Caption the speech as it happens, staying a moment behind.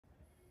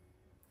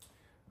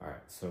All right,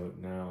 so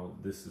now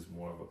this is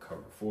more of a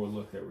cover four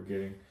look that we're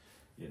getting.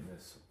 Getting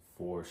this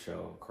four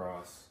shell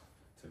cross,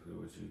 typically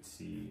what you'd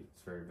see.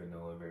 It's very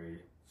vanilla, very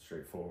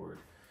straightforward.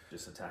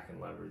 Just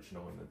attacking leverage,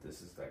 knowing that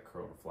this is that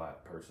curl to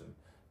flat person.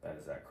 That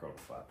is that curl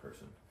to flat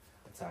person.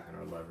 Attacking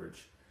our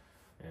leverage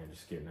and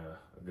just getting a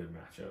good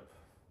matchup.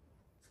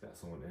 It's got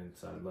someone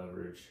inside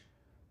leverage,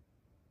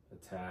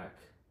 attack,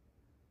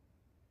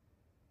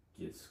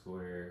 get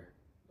square,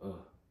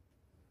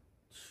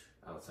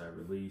 outside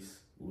release,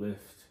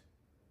 lift.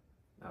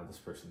 Now this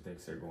person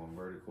thinks they're going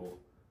vertical,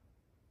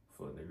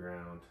 foot in the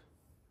ground,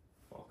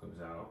 ball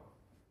comes out.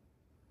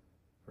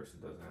 Person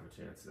doesn't have a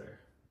chance there.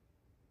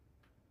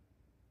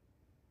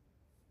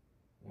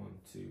 1,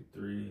 2,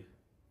 3.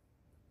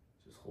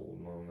 Just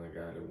holding on that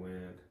guy to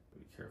win.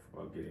 Be careful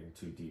about getting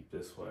too deep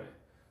this way.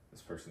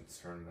 This person's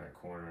turning that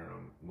corner and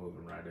I'm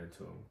moving right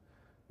into him.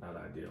 Not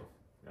ideal.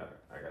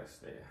 I gotta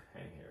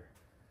hang here.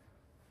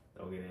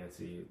 Don't get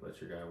antsy, let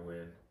your guy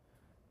win.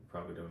 You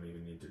probably don't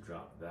even need to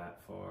drop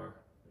that far.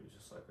 Maybe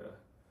just like a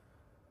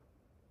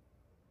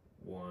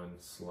one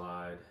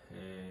slide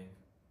hang.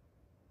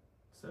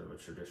 Instead of a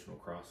traditional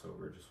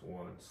crossover, just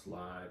one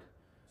slide.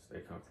 Stay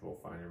comfortable,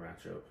 find your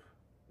matchup.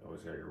 You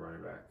always got your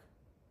running back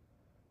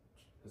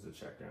as a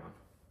check down.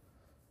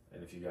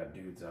 And if you got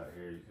dudes out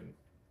here, you can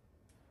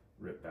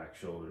rip back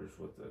shoulders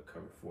with the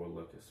cover four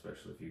look,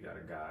 especially if you got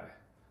a guy.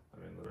 I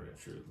mean, learn and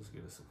true. Let's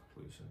get us a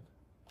completion.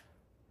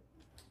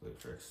 Play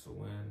tricks to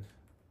win.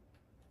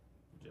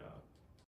 Good job.